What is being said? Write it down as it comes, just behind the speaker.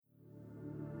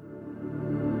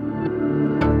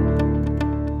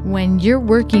When you're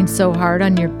working so hard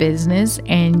on your business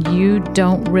and you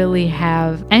don't really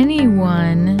have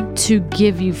anyone to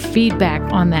give you feedback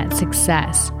on that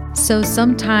success. So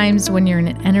sometimes when you're in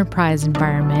an enterprise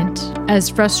environment, as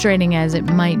frustrating as it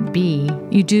might be,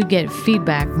 you do get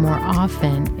feedback more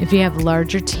often if you have a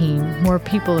larger team, more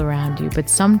people around you. But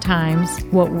sometimes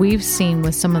what we've seen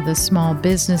with some of the small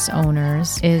business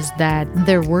owners is that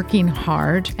they're working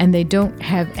hard and they don't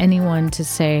have anyone to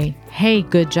say, hey,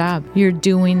 good job, you're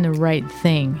doing the right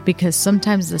thing. Because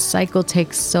sometimes the cycle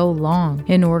takes so long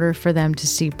in order for them to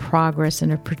see progress in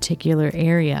a particular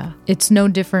area. It's no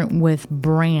different with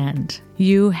brand.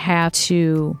 You have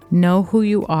to know who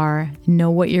you are, know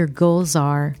what your goals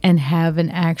are, and have an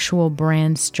actual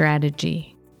brand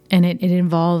strategy. And it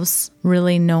involves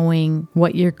really knowing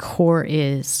what your core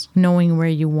is, knowing where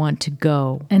you want to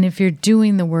go. And if you're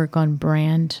doing the work on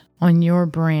brand, on your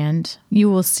brand, you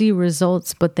will see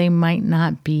results, but they might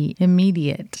not be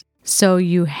immediate. So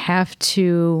you have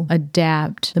to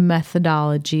adapt the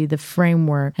methodology, the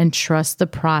framework, and trust the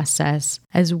process,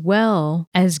 as well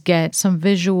as get some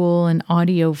visual and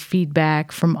audio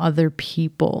feedback from other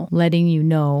people, letting you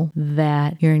know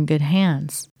that you're in good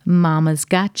hands. Mama's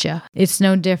gotcha. It's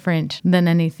no different than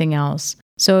anything else.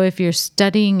 So if you're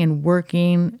studying and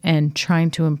working and trying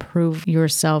to improve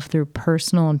yourself through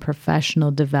personal and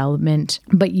professional development,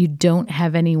 but you don't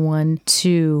have anyone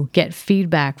to get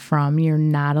feedback from, you're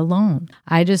not alone.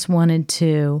 I just wanted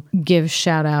to give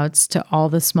shout outs to all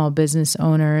the small business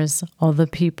owners, all the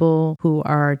people who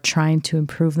are trying to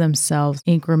improve themselves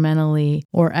incrementally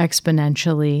or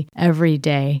exponentially every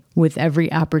day with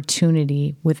every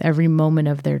opportunity, with every moment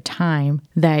of their time,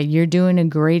 that you're doing a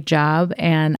great job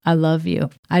and I love you.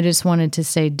 I just wanted to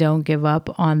say don't give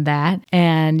up on that,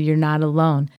 and you're not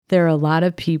alone. There are a lot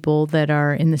of people that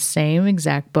are in the same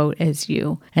exact boat as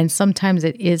you, and sometimes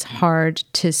it is hard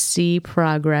to see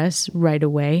progress right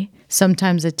away.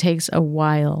 Sometimes it takes a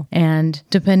while, and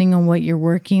depending on what you're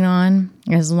working on,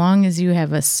 as long as you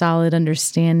have a solid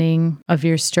understanding of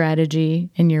your strategy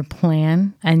and your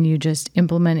plan, and you just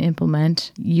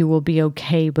implement, you will be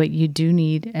okay. But you do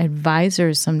need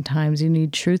advisors sometimes. You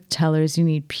need truth tellers. You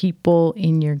need people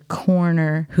in your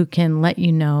corner who can let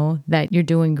you know that you're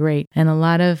doing great. And a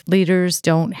lot of leaders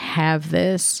don't have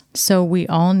this. So we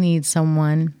all need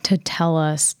someone to tell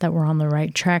us that we're on the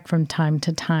right track from time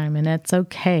to time, and that's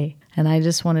okay. And I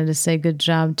just wanted to say good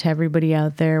job to everybody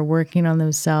out there working on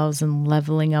themselves and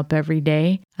leveling up every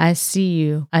day. I see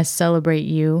you. I celebrate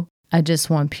you. I just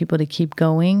want people to keep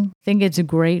going. I think it's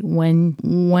great when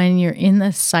you're in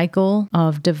the cycle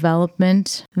of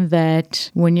development, that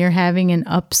when you're having an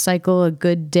up cycle, a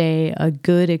good day, a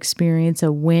good experience,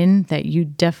 a win, that you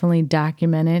definitely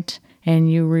document it.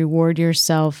 And you reward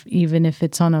yourself, even if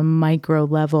it's on a micro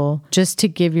level, just to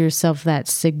give yourself that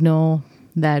signal,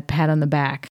 that pat on the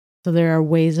back. So there are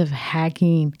ways of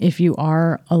hacking. If you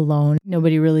are alone,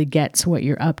 nobody really gets what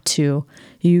you're up to.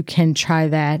 You can try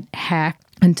that hack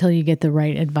until you get the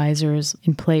right advisors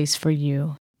in place for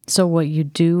you. So what you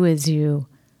do is you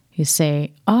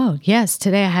say, oh, yes,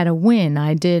 today I had a win.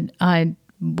 I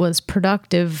was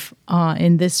productive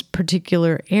in this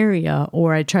particular area,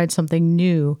 or I tried something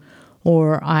new,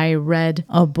 or I read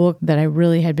a book that I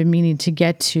really had been meaning to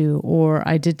get to, or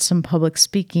I did some public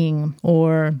speaking,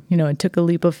 or, I took a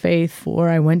leap of faith, or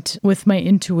I went with my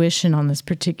intuition on this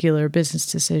particular business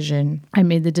decision. I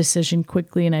made the decision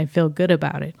quickly and I feel good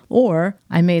about it. Or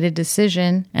I made a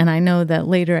decision and I know that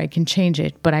later I can change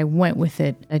it, but I went with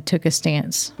it. I took a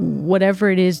stance. Whatever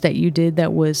it is that you did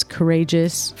that was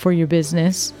courageous for your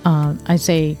business, I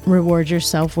say reward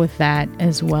yourself with that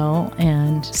as well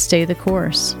and stay the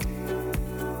course.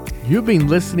 You've been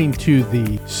listening to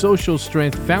the Social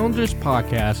Strength Founders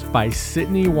Podcast by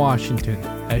Sydney Washington,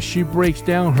 as she breaks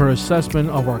down her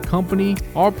assessment of our company,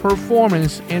 our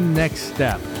performance, and next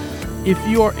step. If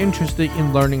you are interested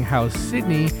in learning how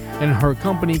Sydney and her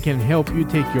company can help you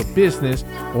take your business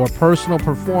or personal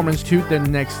performance to the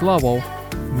next level,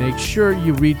 make sure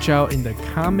you reach out in the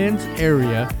comments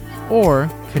area or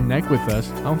connect with us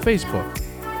on Facebook.